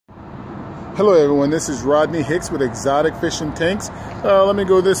Hello everyone, this is Rodney Hicks with Exotic Fishing Tanks. Let me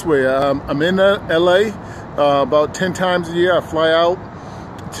go this way. I'm in LA about 10 times a year. I fly out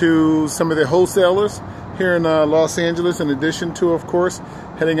to some of the wholesalers here in Los Angeles, in addition to, of course,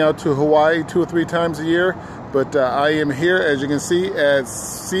 heading out to Hawaii 2 or 3 times a year. But I am here, as you can see, at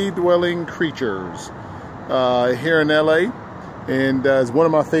Sea Dwelling Creatures here in LA. And it's one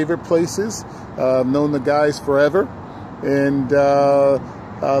of my favorite places. I've known the guys forever. And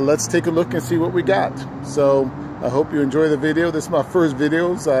let's take a look and see what we got. So I hope you enjoy the video. This is my first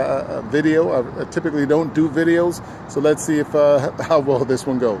video. I typically don't do videos, so let's see if how well this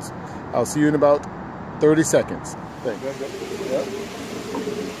one goes. I'll see you in about 30 seconds. Thanks. Yep.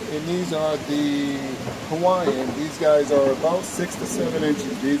 And these are the Hawaiian. These guys are about 6 to 7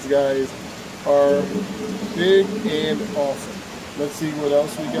 inches. These guys are big and awesome. Let's see what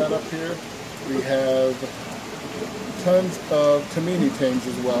else we got up here. We have tons of Tamini tangs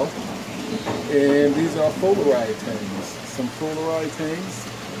as well, and these are Polaroid tangs. Some Polaroid tangs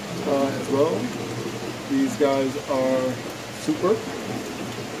as well. These guys are super,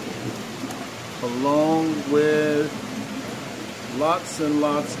 along with lots and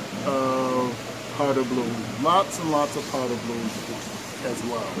lots of powder blues. Lots and lots of powder blues as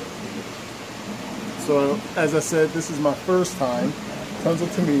well. So as I said, this is my first time. Tons of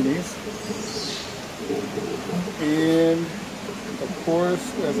Taminis. And of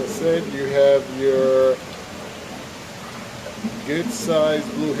course, as I said, you have your good sized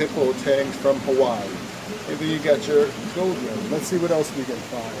blue hippo tanks from Hawaii. And then you got your gold rim. Let's see what else we can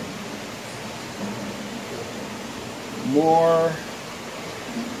find. More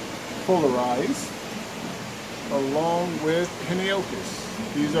polarized, along with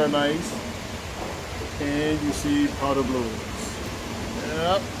Heniokus. These are nice. And you see powder blues.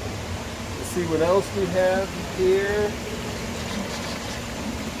 Yep. See what else we have here.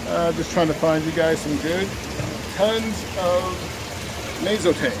 Just trying to find you guys some good. Tons of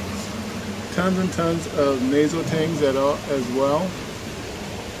nasal tangs. Tons and tons of nasal tangs as well.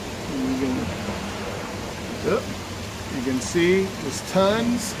 You can see there's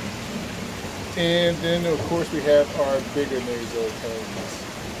tons. And then of course we have our bigger nasal tangs.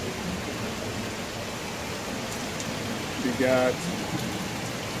 We got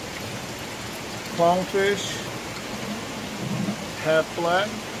clownfish, half black,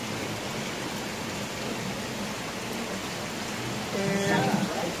 and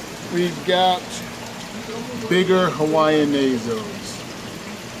we've got bigger Hawaiian nasos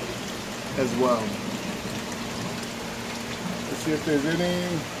as well. Let's see if there's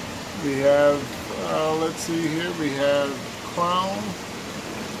any. We have, let's see here, we have crown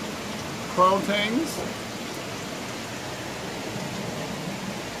tangs.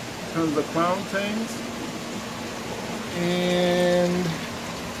 Tons of crown tangs, and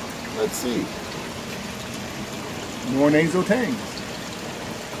let's see, more nasal tangs.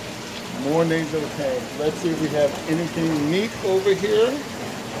 More nasal tangs. Let's see if we have anything neat over here.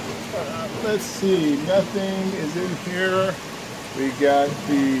 Let's see, nothing is in here. We got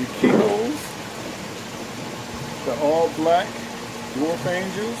the keyholes, the all black dwarf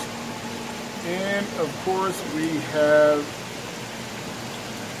angels, and of course we have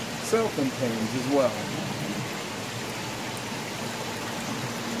self-contained as well.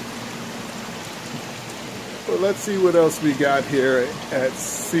 So let's see what else we got here at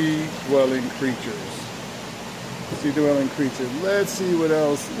Sea Dwelling Creatures. Sea Dwelling Creatures. Let's see what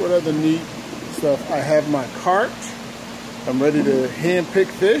else, what other neat stuff. I have my cart. I'm ready to hand pick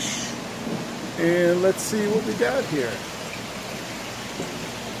fish. And let's see what we got here.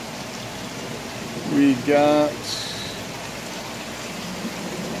 We got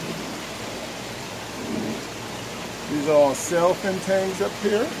these are all sailfin tangs up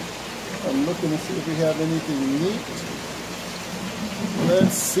here. I'm looking to see if we have anything neat.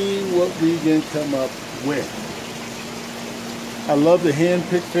 Let's see what we can come up with. I love the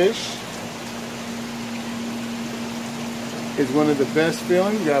hand-picked fish. It's one of the best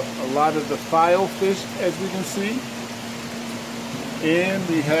feelings. We have a lot of the file fish, as we can see. And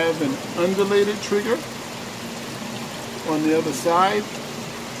we have an undulated trigger on the other side,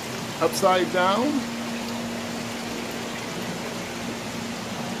 upside down.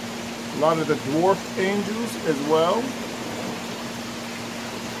 A lot of the dwarf angels as well.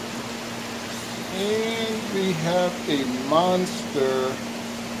 And we have a monster,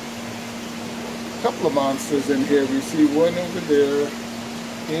 a couple of monsters in here. We see one over there,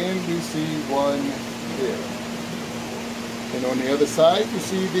 and we see one there. And on the other side, you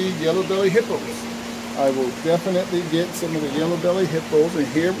see the yellow belly hippos. I will definitely get some of the yellow belly hippos. And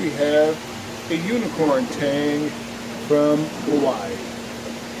here we have a unicorn tang from Hawaii.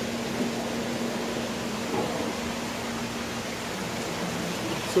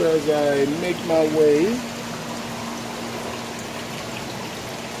 So as I make my way,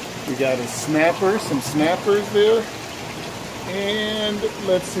 we got a snapper, some snappers there. And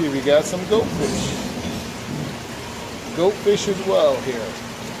let's see, we got some goatfish. Goatfish as well here.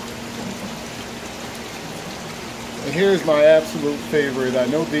 And here's my absolute favorite. I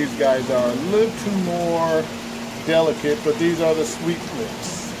know these guys are a little too more delicate, but these are the sweet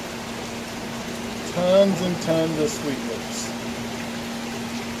lips. Tons and tons of sweet lips.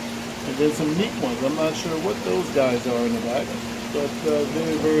 And there's some neat ones. I'm not sure what those guys are in the back, but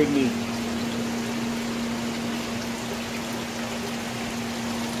they're very neat.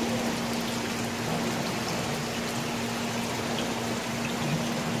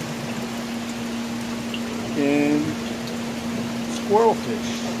 And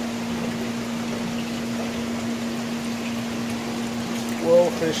squirrelfish.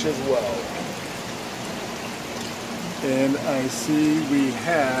 Squirrelfish as well. And I see we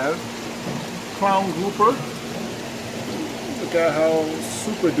have clown grouper. Look at how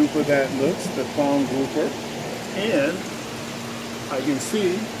super duper that looks, the clown grouper. And I can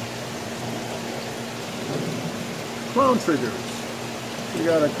see clown triggers. We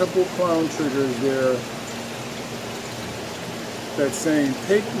got a couple clown triggers there that's saying,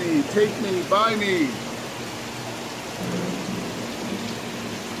 take me, buy me.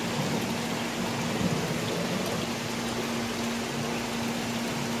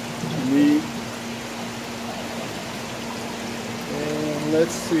 Neat. And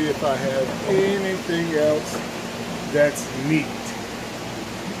let's see if I have anything else that's neat.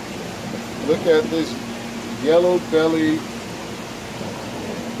 Look at this yellow belly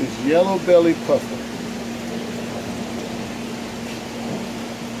puffer.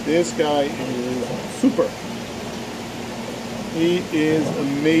 This guy is super. He is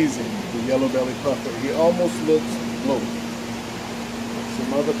amazing, the yellow belly puffer. He almost looks low.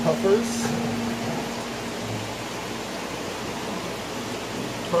 Some other puffers.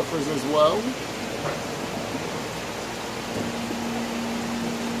 Puffers as well.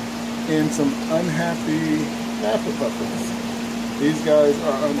 And some unhappy Napa puffers. These guys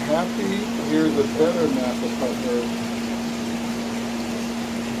are unhappy. Here's a better Napa puffer.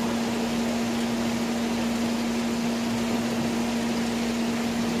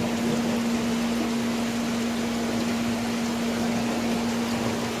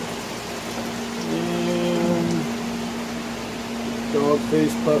 Dog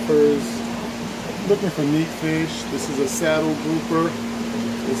face puffers. Looking for neat fish. This is a saddle grouper.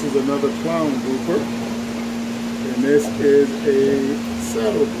 This is another clown grouper. And this is a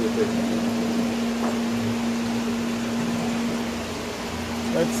saddle grouper.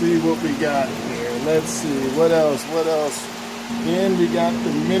 Let's see what we got here. Let's see what else. And we got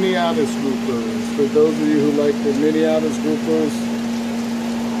the miniatus groupers. For those of you who like the miniatus groupers,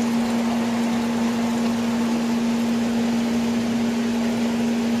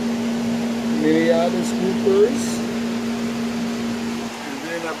 and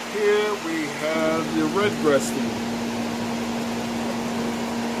then up here we have your red-breasted.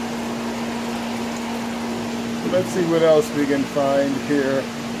 Let's see what else we can find here.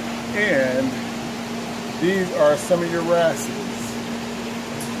 And these are some of your wrasses.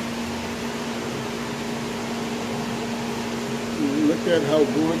 Look at how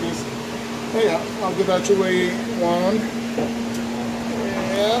gorgeous. Hey, I'll get out your way, Juan.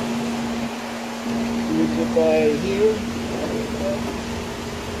 Yeah. By here.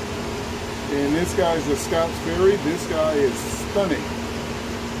 And this guy's the Scott's Ferry. This guy is stunning.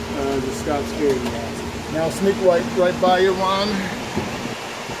 The Scott's Ferry. Now sneak right by you, Juan.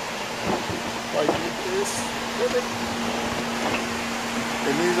 Like this.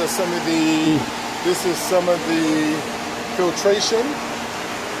 And these are some of the. This is some of the filtration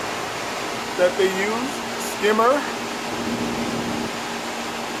that they use. Skimmer.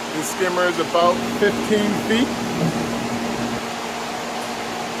 This skimmer is about 15 feet.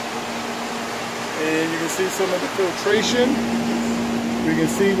 And you can see some of the filtration. You can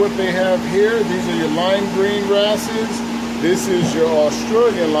see what they have here. These are your lime green wrasses. This is your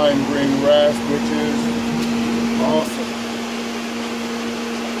Australian lime green wrasse, which is awesome.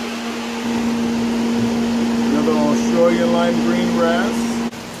 Another Australian lime green wrasse.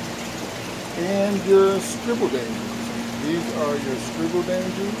 And your scribble dangers. These are your scribble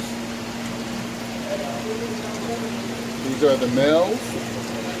dangers. These are the male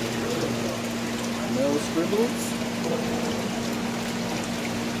scribbles.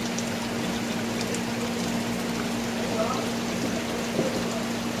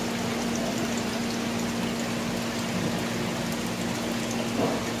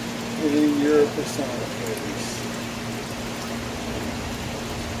 And your personifiers.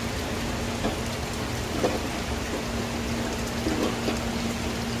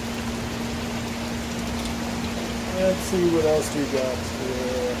 see what else we got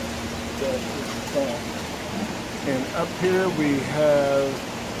here. And up here we have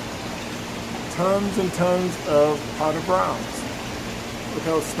tons and tons of powder browns. Look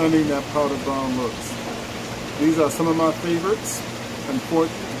how stunning that powder brown looks. These are some of my favorites.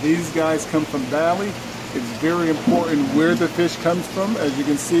 Unfortunately, these guys come from Bali. It's very important where the fish comes from. As you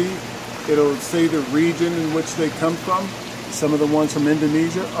can see, it'll say the region in which they come from. Some of the ones from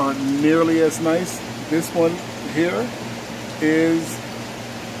Indonesia aren't nearly as nice. This one here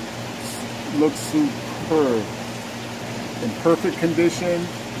looks superb. In perfect condition,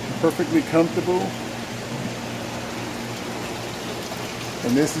 perfectly comfortable.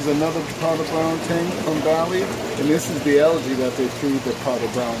 And this is another powder brown tang from Bali. And this is the algae that they feed the powder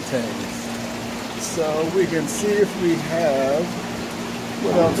brown tangs. So we can see if we have,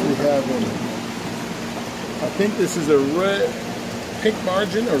 what else we have in it. I think this is a pink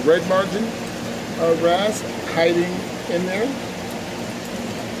margin or red margin wrasse hiding in there.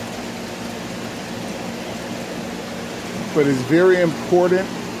 But it's very important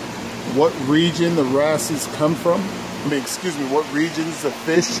what region the wrasses come from. What regions the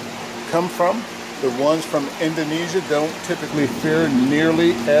fish come from. The ones from Indonesia don't typically fare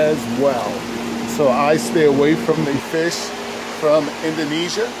nearly as well. So I stay away from the fish from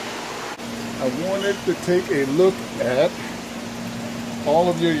Indonesia. I wanted to take a look at all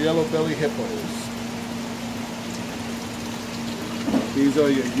of your yellow belly hippos. These are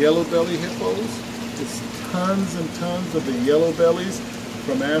your yellow belly hippos. Just tons and tons of the yellow bellies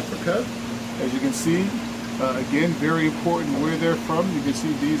from Africa. As you can see, again, very important where they're from. You can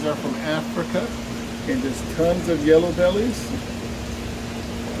see these are from Africa. And there's tons of yellow bellies.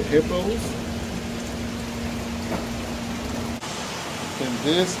 The hippos. And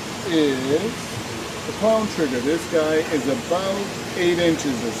this is the clown trigger. This guy is about 8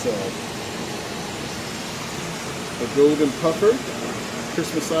 inches or so. The golden puffer.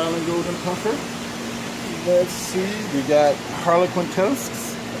 Christmas Island golden puffer. Let's see, we got harlequin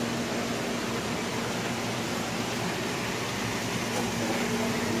tusks.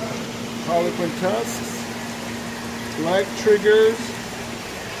 Harlequin tusks. Black triggers.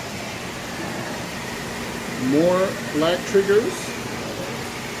 More black triggers.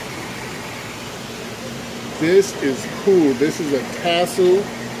 This is cool. This is a tassel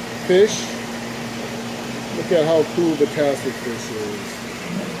fish. Look at how cool the tassel fish is.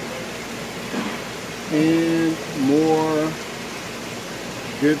 And more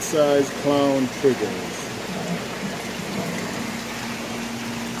good-sized clown triggers.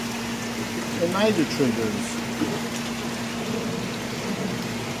 And Niger triggers.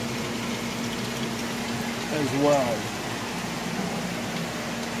 As well.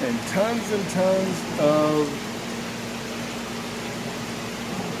 And tons of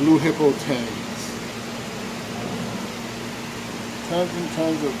blue hippo tangs. Tons and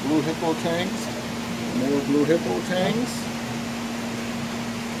tons of blue hippo tangs. More blue hippo tangs.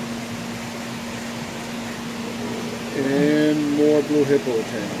 And more blue hippo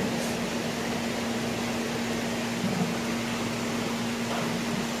tangs.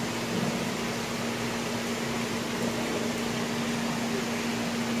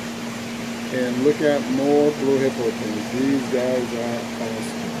 And look at more blue hippo tangs. These guys are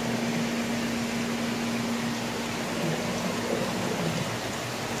awesome.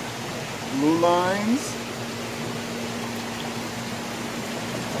 Blue lines.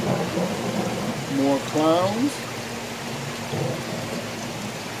 More clowns.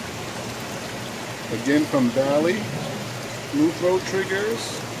 Again from Bali. Blue throat triggers.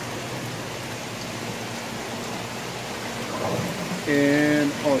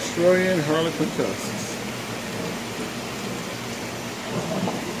 And Australian harlequin tusks.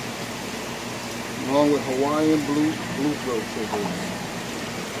 Along with Hawaiian blue throat triggers.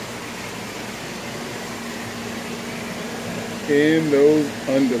 And those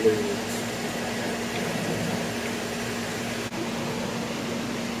undulates.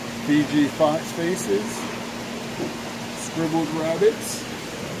 Fiji fox faces, scribbled rabbits,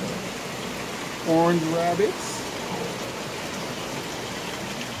 orange rabbits,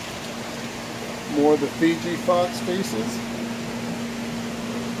 more of the Fiji fox faces,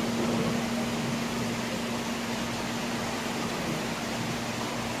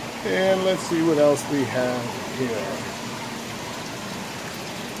 and let's see what else we have here.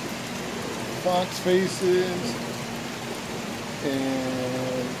 Fox faces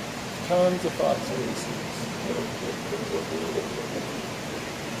and tons of fox faces.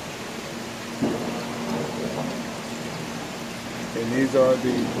 And these are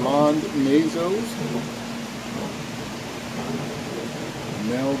the blonde mazos.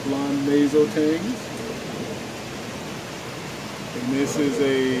 Male blonde mazo tangs. And this is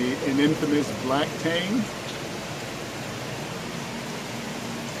an infamous black tang.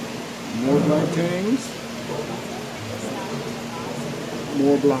 More black tangs.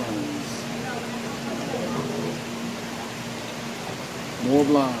 More blinds. More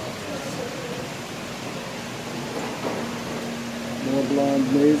blinds. More blonde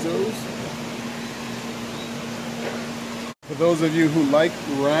nasos. For those of you who like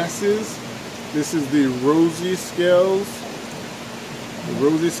wrasses, this is the rosy scales. The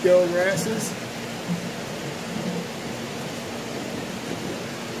rosy scale wrasses.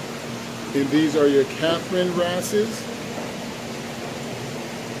 And these are your Catherine wrasses.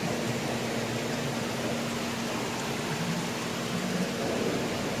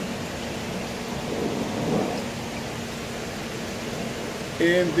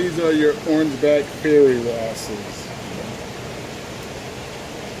 And these are your orangeback fairy wrasses.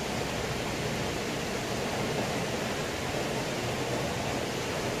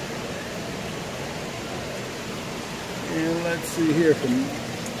 And let's see here from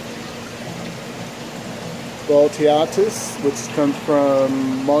Balteatus, which comes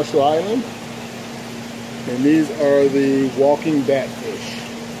from Marshall Island. And these are the walking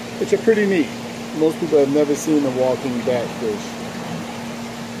batfish, which are pretty neat. Most people have never seen a walking batfish.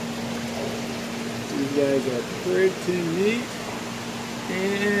 These guys are pretty neat.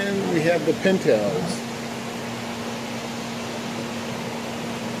 And we have the pintails.